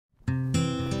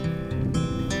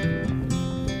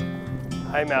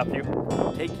I, Matthew,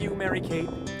 take you, Mary-Kate,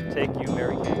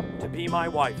 to be my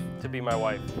wife,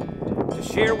 to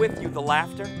share with you the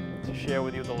laughter, to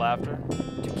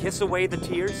kiss away the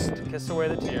tears, and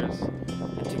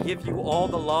to give you all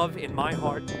the love in my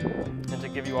heart, to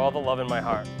give you all the love in my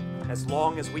heart, as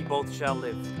long as we both shall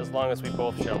live.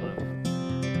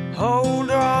 Hold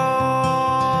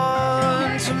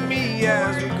on to me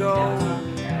as we go,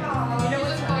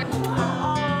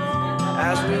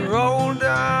 as we roll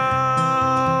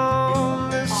down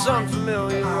this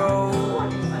unfamiliar road.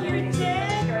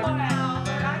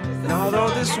 And although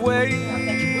this wave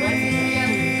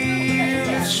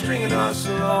is stringing us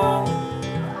along,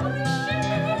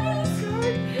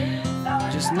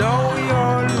 just know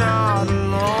you're not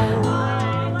alone,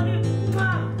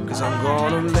 'cause I'm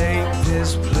gonna make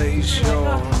this place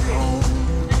your home.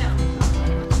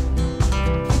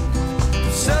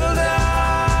 Settle down,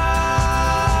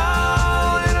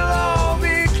 it'll all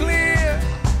be clear.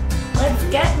 Let's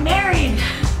get married.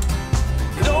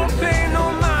 Don't pay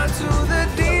no mind to the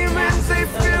demons, they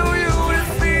fill you with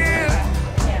fear.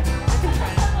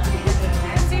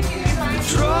 The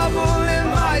trouble it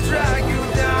might drag you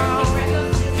down.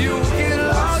 If you get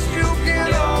lost, you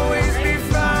can always be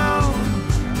found.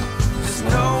 Just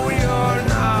know you're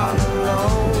not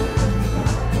alone,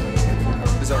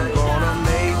 'cause I'm gonna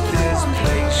make this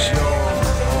place your home.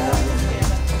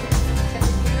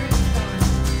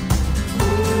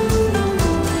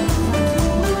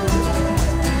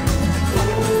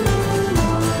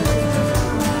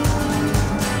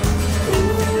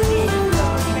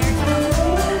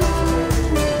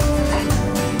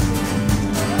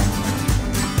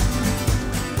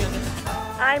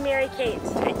 I, Mary-Kate,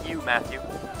 Take you, Matthew,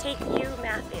 take you,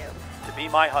 Matthew, to be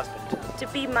my husband, to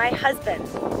be my husband,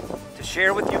 to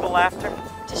share with you the laughter,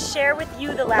 to share with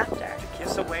you the laughter, to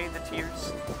kiss away the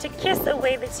tears, to kiss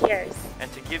away the tears,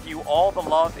 and to give you all the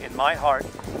love in my heart,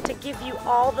 to give you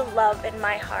all the love in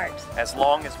my heart, as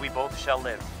long as we both shall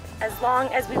live. as long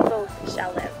as we both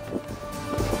shall live.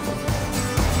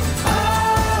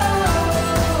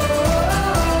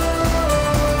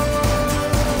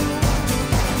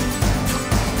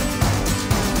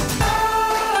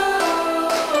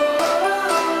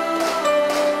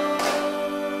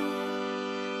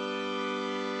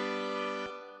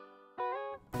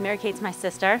 Mary-Kate's my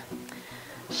sister.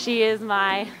 She is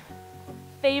my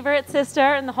favorite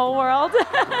sister in the whole world. So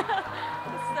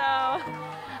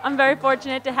I'm very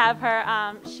fortunate to have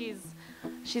her.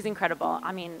 She's incredible.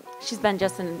 I mean, she's been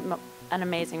just an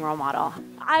amazing role model.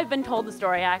 I've been told the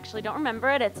story. I actually don't remember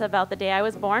it. It's about the day I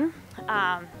was born.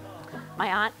 My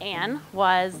Aunt Anne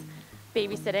was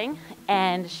babysitting,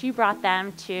 and she brought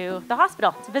them to the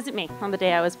hospital to visit me on the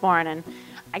day I was born. And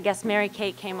I guess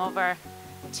Mary-Kate came over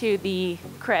to the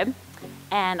crib,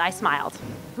 and I smiled.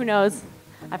 Who knows?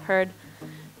 I've heard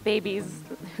babies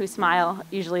who smile,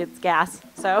 usually it's gas.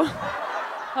 So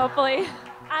hopefully,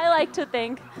 I like to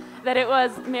think that it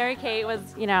was Mary-Kate was,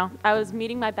 I was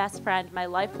meeting my best friend, my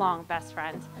lifelong best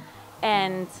friend,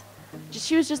 and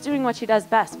she was just doing what she does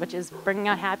best, which is bringing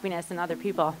out happiness in other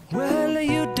people. Well,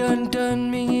 you done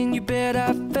me, and you bet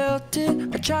I felt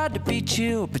it. I tried to beat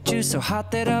you, but you're so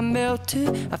hot that I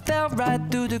melted. I fell right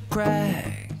through the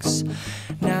cracks.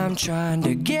 Now I'm trying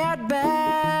to get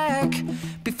back.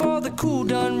 Before the cool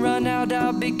done run out,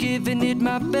 I'll be giving it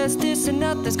my bestest, and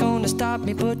nothing's gonna stop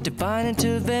me but divine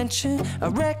intervention. I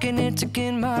reckon it's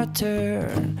again my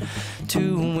turn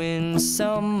to win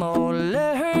some or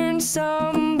learn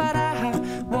some, but I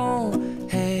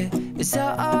won't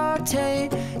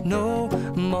hesitate no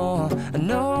more,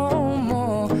 no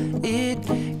more. It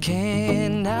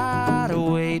cannot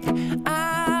wait.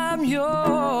 I'm yours.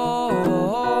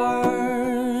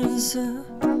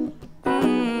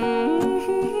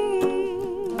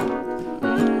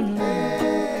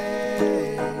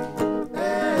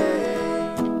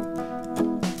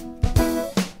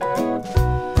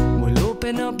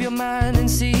 Open up your mind and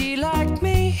see like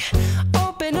me.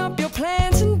 Open up your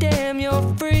plans and damn, you're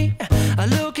free. I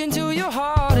look into your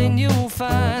heart and you'll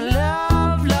find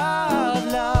love, love,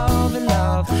 love, and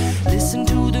love. Listen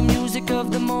to the music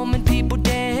of the moment, people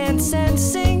dance and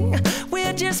sing.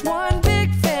 We're just one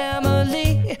big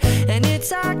family, and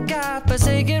it's our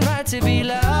God-forsaken right to be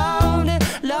loved,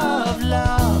 love,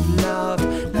 love, love,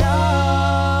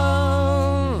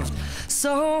 loved.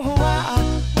 So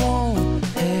I won't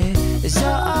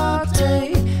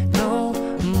hesitate no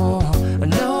more,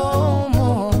 no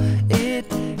more. It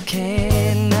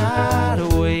cannot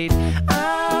wait.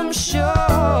 I'm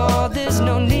sure there's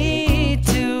no need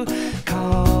to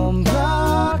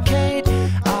complicate.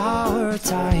 Our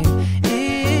time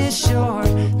is short.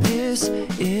 This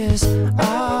is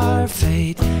our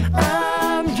fate.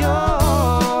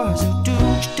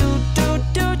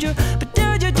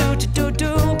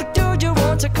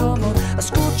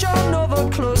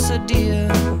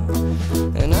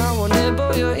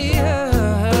 for your ear.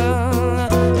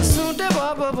 Soon da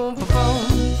ba ba boom ba boom.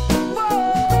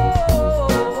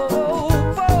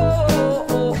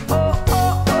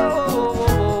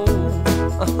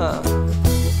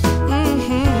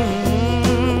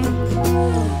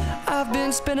 I've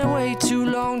been spending way too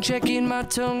long checking my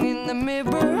tongue in the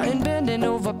mirror and bending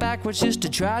over backwards just to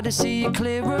try to see it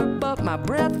clearer, but my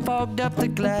breath fogged up the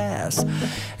glass,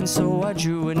 and so I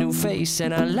drew a new face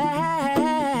and I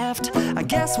laughed. I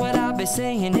guess what I'll be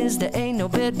saying is there ain't no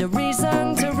better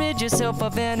reason to rid yourself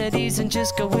of vanities and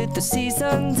just go with the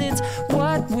seasons. It's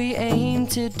what we aim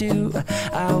to do.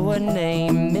 Our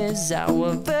name is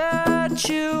our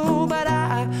virtue, but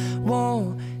I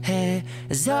won't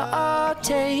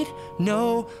hesitate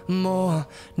no more,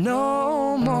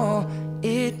 no more.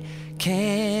 It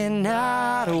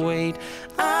cannot wait.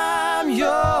 I'm yours.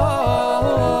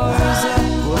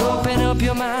 Well, open up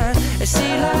your mind and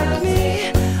see like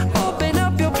me. Open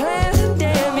up your plans and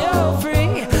damn, you're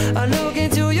free. I look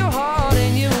into your heart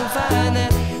and you'll find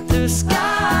that the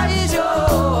sky is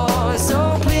yours.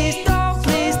 So please don't,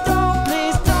 please don't,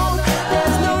 please don't.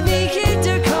 There's no need here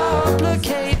to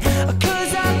complicate,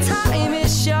 'cause our time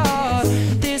is short.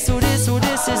 This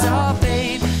is our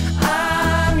fate.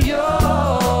 I'm yours.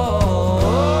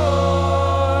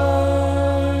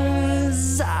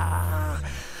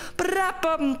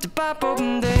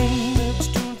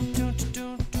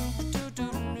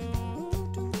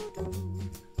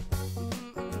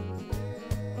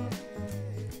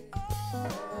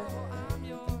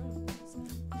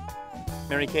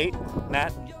 Mary-Kate,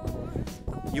 Matt,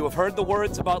 you have heard the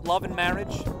words about love and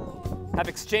marriage, have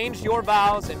exchanged your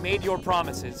vows and made your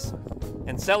promises,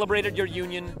 and celebrated your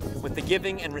union with the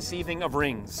giving and receiving of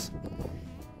rings.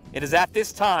 It is at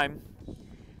this time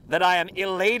that I am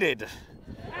elated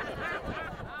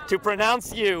to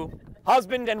pronounce you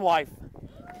husband and wife.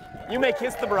 You may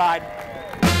kiss the bride.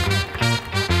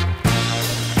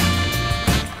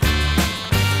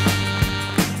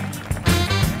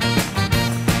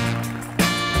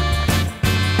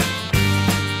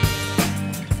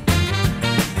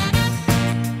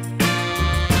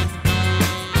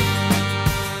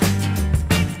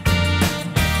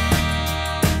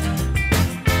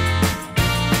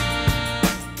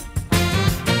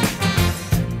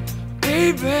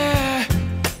 Baby,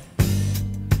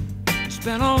 it's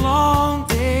been a long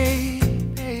day,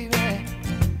 baby.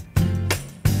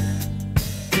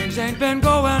 Things ain't been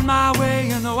going my way,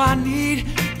 you know I need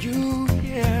you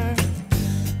here.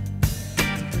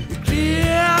 You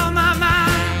clear my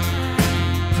mind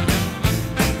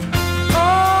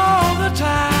all the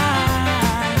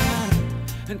time.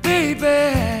 And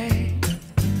baby,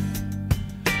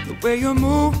 the way you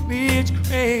move me, it's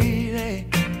crazy.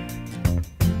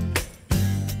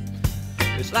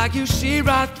 It's like you see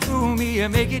right through me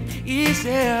and make it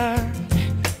easier.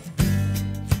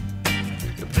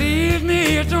 To please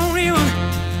me, you don't even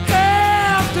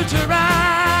have to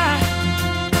try.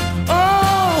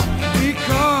 Oh,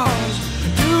 because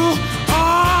you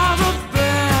are the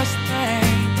best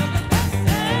thing.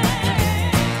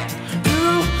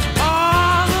 You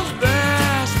are the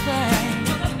best thing.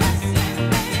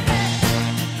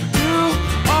 You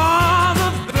are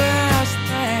the best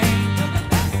thing.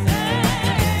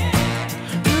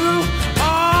 You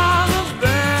are the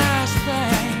best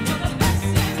thing.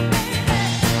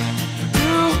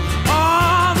 You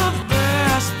are the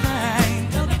best thing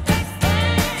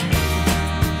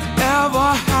ever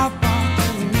happened to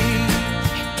me.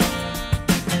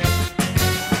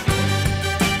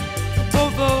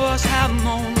 Both of us have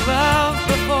known love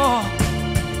before.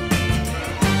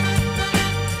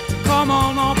 Come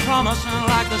on, no promising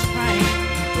like the spring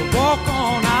to walk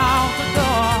on out the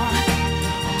door.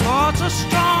 Our hearts are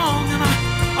strong and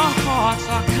our hearts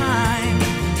are kind.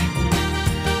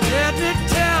 Let me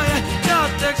tell you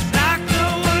just exactly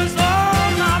what is on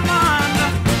my mind.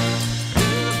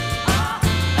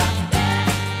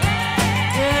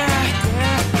 Yeah,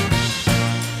 yeah.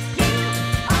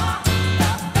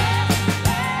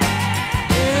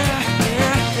 Yeah,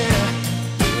 yeah, yeah.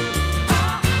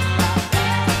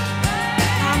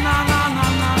 Na, na, na, na,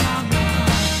 na, na.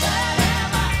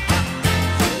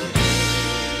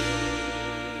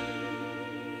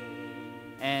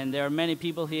 And there are many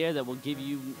people here that will give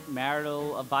you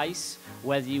marital advice,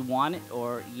 whether you want it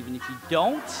or even if you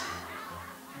don't.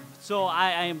 So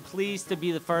I am pleased to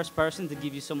be the first person to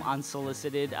give you some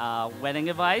unsolicited wedding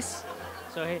advice.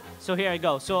 So here I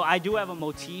go. So I do have a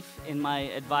motif in my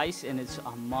advice, and it's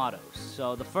mottos.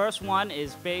 So the first one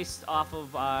is based off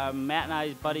of Matt and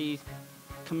I's buddy,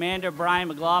 Commander Brian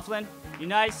McLaughlin,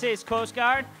 United States Coast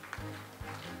Guard.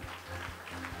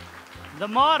 The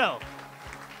motto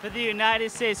for the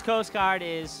United States Coast Guard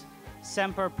is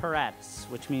Semper Paratus,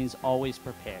 which means always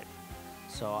prepared.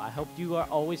 So I hope you are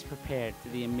always prepared for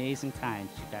the amazing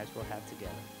times you guys will have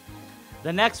together.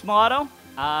 The next motto,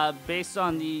 based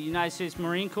on the United States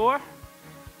Marine Corps,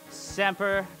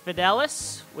 Semper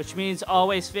Fidelis, which means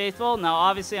always faithful. Now,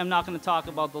 obviously, I'm not going to talk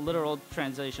about the literal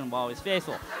translation of always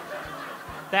faithful.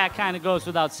 That kind of goes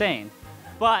without saying.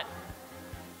 But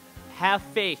have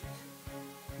faith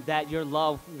that your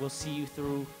love will see you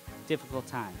through difficult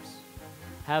times.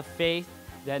 Have faith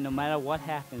that no matter what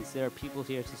happens, there are people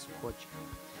here to support you.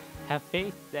 Have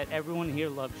faith that everyone here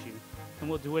loves you, and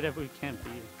we'll do whatever we can for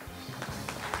you.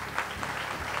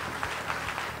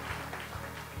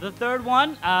 The third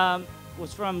one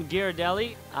was from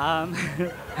Ghirardelli.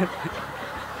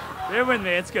 Bear with me,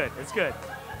 it's good, it's good.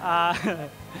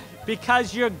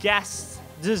 Because your guests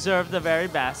deserve the very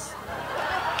best.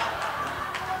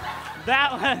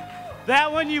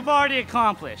 That one you've already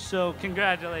accomplished, so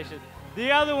congratulations.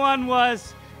 The other one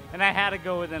was, and I had to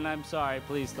go with it, and I'm sorry,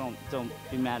 please don't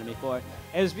be mad at me for it.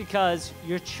 It was because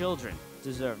your children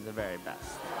deserve the very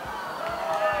best.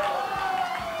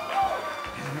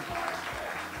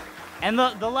 And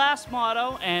the last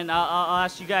motto, and I'll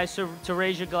ask you guys to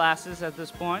raise your glasses at this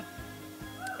point,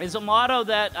 is a motto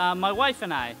that my wife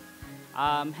and I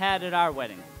had at our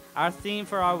wedding. Our theme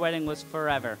for our wedding was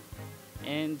forever.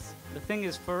 And the thing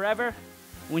is, forever,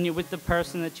 when you're with the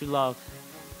person that you love,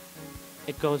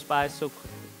 it goes by so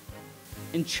quickly.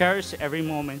 And cherish every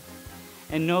moment,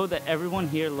 and know that everyone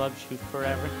here loves you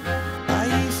forever. I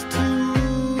used to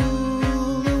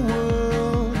rule the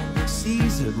world,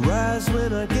 seas would rise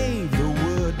when I gave the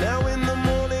word. Now in the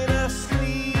morning I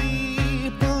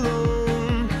sleep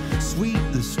alone,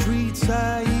 sweep the streets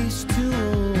I used to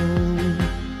own.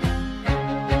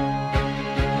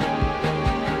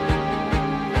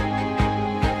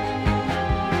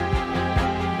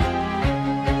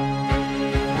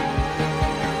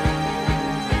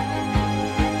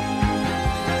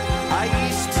 I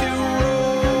used to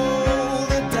roll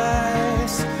the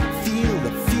dice, feel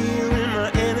the fear in my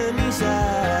enemy's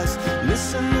eyes,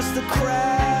 listen as the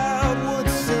crowd would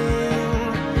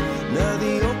sing. Now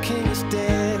the old king is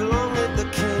dead, long live the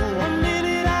king. One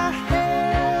minute I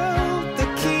held the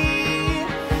key,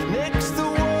 next the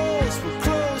walls were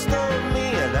closed on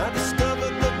me, and I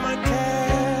discovered that my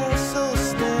castle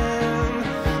stand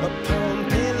upon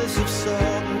pillars of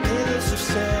salt and pillars of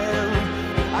sand.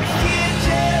 I hear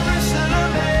Jerusalem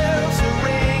bells are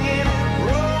ringing,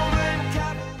 Roman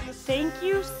cavalry. Thank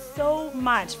you so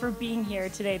much for being here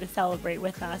today to celebrate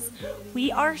with us.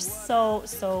 We are so,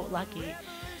 so lucky.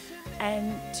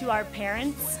 And to our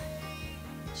parents,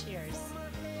 cheers.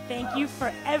 Thank you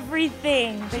for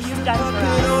everything that you've done for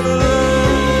us. On a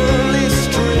lonely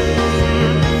string,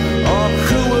 oh,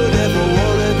 who would ever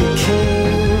want to be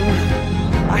king?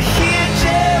 I hear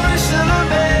Jerusalem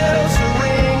bells are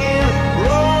ringing,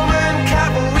 Roman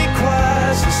cavalry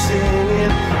choirs are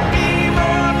singing. Be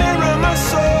my mirror, my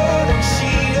sword and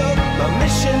shield, my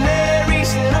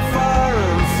missionaries in a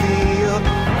foreign field.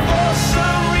 For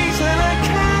some reason I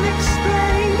can't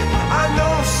explain, I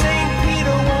know St.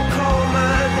 Peter won't call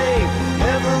my name,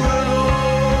 never an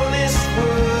honest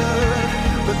word,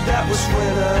 but that was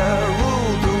when I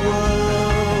ruled the world.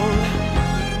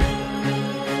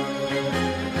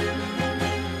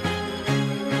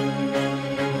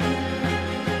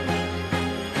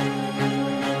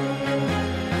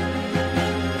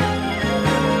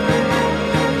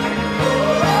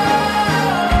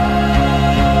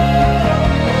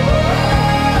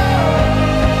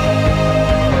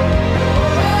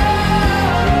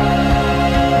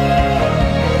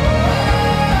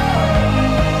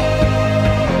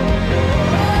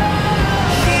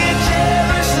 Hear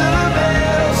Jerusalem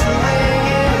bells are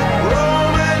ringing,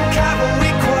 Roman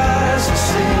cavalry choirs are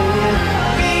singing.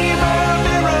 Be my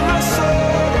mirror, my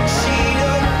sword and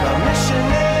shield, my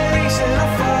missionaries in a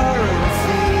foreign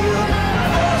field.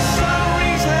 For some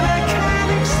reason I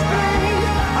can't explain,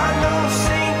 I know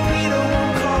St. Peter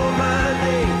won't call my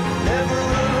name, never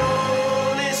an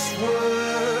honest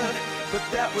word, but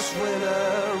that was when I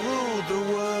ruled the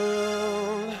world.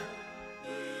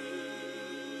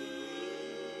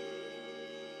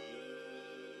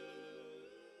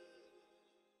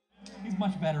 He's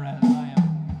much better at it than I am.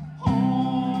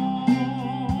 Oh,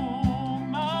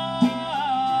 my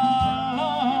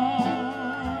love,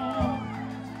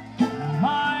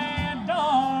 my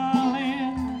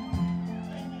darling,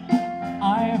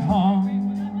 I've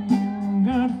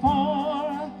hungered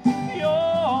for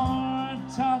your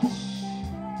touch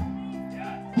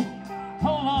a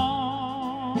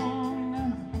long,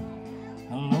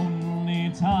 lonely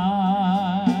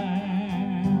time.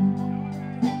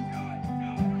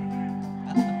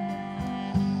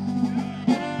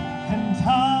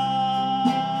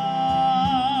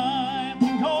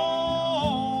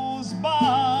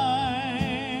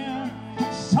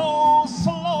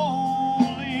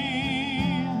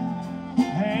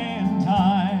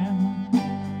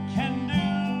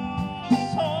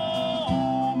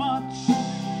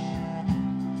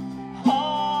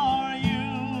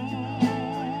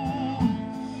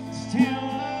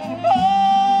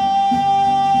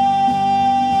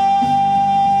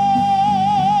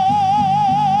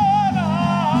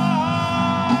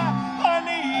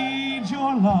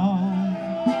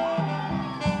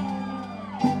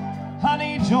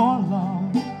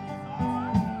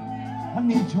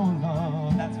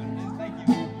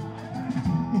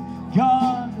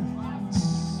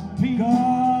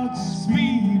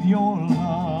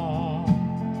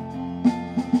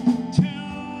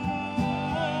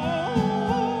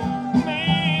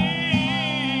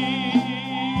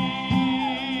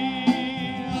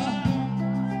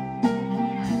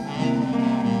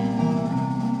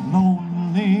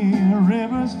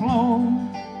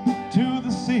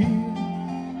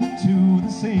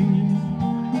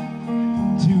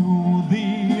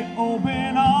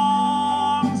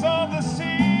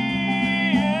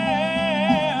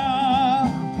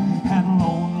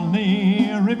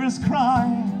 is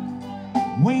crying,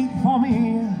 wait for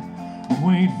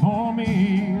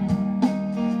me,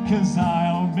 'cause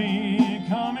I'll be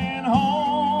coming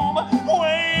home.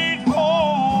 Wait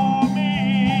for me.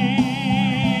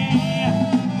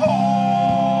 Oh,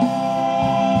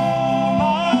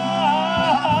 my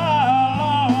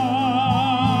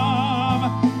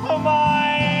love,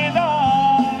 my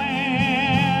darling,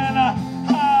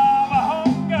 I've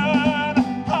hungered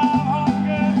for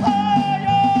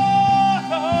your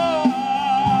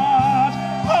touch.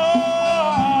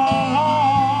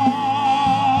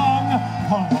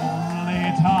 Only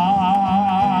time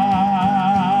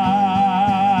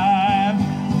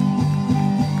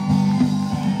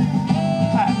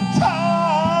and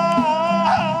time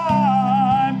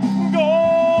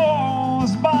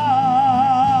goes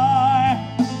by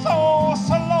so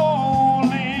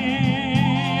slowly,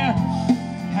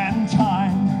 and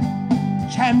time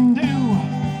can do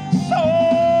so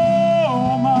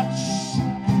much.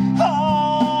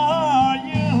 Are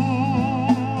you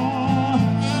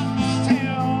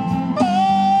still mine?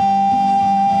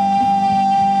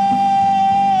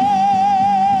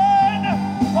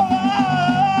 I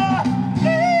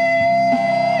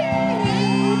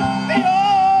need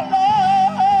your love.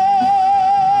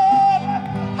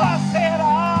 I said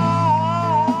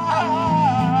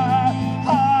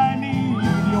I need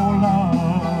your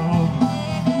love.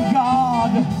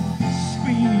 God,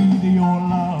 speed your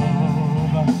love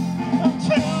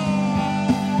to me.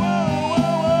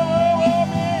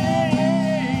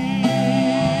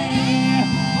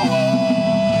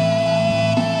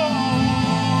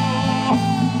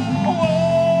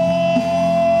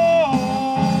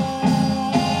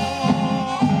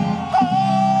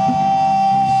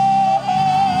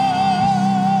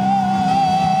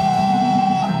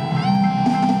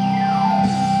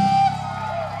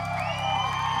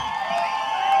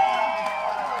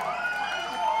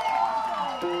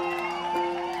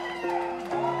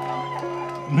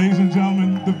 Ladies and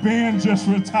gentlemen, the band just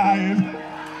retired.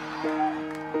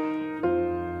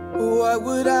 What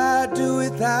would I do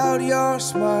without your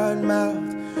smart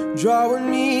mouth? Drawing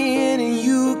me in and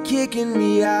you kicking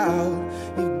me out.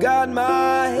 You got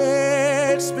my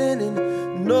head spinning,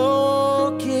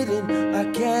 no kidding. I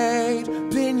can't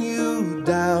pin you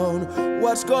down.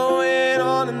 What's going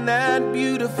on in that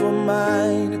beautiful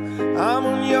mind? I'm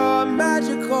on your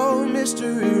magical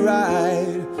mystery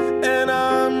ride, and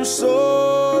I'm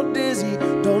so dizzy,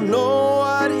 don't know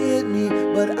what hit me,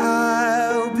 but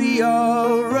I'll be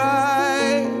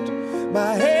alright.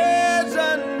 My head's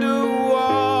underwater,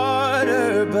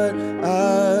 but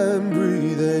I'm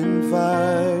breathing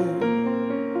fine.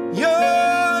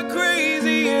 You're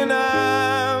crazy and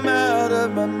I'm out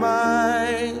of my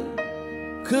mind,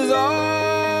 'cause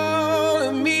all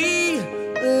of me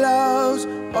loves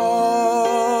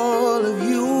all of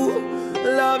you.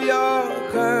 Love your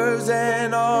curves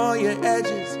and all your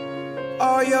edges,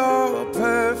 all your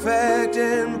perfect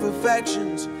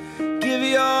imperfections. Give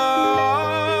your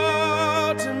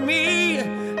all to me,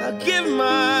 I'll give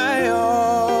my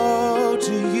all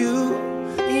to you.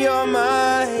 You're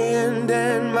my end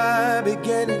and my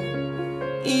beginning.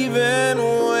 Even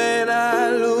when I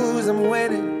lose, I'm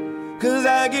winning, 'cause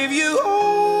I give you all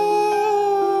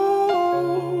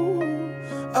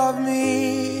of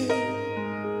me.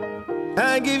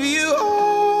 I give you all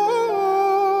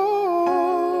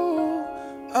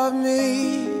of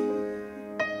me,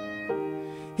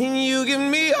 and you give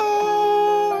me all